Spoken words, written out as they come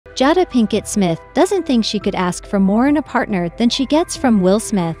Jada Pinkett Smith doesn't think she could ask for more in a partner than she gets from Will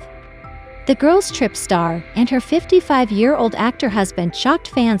Smith. The Girls Trip star and her 55-year-old actor husband shocked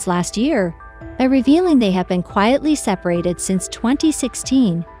fans last year by revealing they have been quietly separated since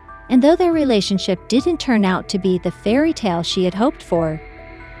 2016, and though their relationship didn't turn out to be the fairy tale she had hoped for,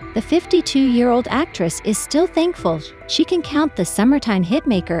 the 52-year-old actress is still thankful she can count the summertime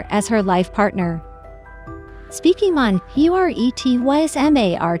hitmaker as her life partner. Speaking on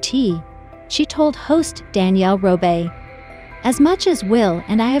PURETYSMART, she told host Danielle Robay, "As much as Will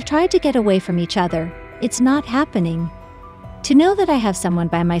and I have tried to get away from each other, it's not happening. To know that I have someone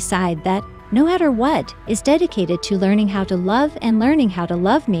by my side that, no matter what, is dedicated to learning how to love and learning how to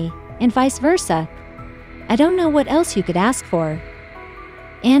love me, and vice versa. I don't know what else you could ask for."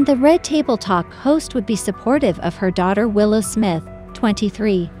 And the Red Table Talk host would be supportive of her daughter Willow Smith,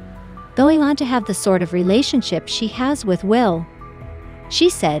 23, going on to have the sort of relationship she has with Will. She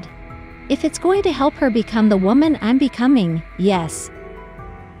said, "If it's going to help her become the woman I'm becoming, yes."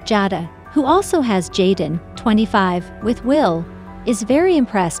 Jada, who also has Jaden, 25, with Will, is very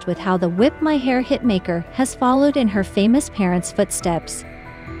impressed with how the Whip My Hair hitmaker has followed in her famous parents' footsteps.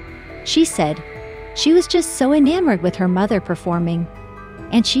 She said, "She was just so enamored with her mother performing,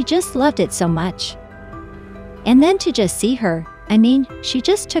 and she just loved it so much. And then to just see her, I mean, she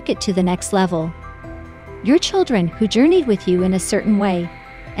just took it to the next level. Your children who journeyed with you in a certain way,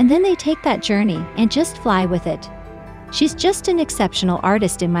 and then they take that journey and just fly with it. She's just an exceptional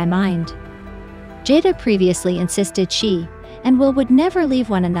artist in my mind." Jada previously insisted she and Will would never leave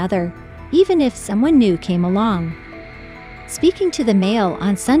one another, even if someone new came along. Speaking to the Mail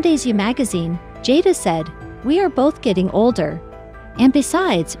on Sunday's You magazine, Jada said, "We are both getting older. And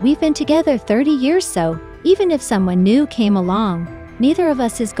besides, we've been together 30 years, so even if someone new came along, neither of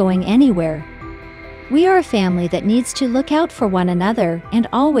us is going anywhere. We are a family that needs to look out for one another and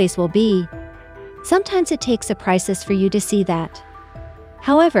always will be. Sometimes it takes a crisis for you to see that."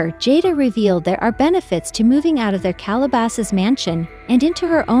 However, Jada revealed there are benefits to moving out of their Calabasas mansion and into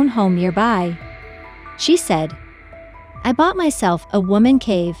her own home nearby. She said, "I bought myself a woman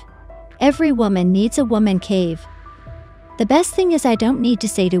cave. Every woman needs a woman cave. The best thing is I don't need to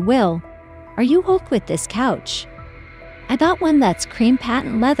say to Will, 'Are you woke with this couch?' I got one that's cream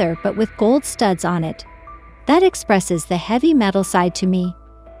patent leather but with gold studs on it. That expresses the heavy metal side to me."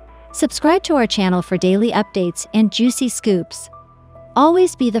 Subscribe to our channel for daily updates and juicy scoops.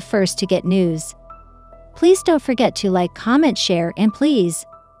 Always be the first to get news. Please don't forget to like, comment, share, and please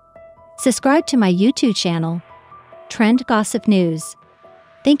subscribe to my YouTube channel, Trend Gossip News.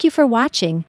 Thank you for watching.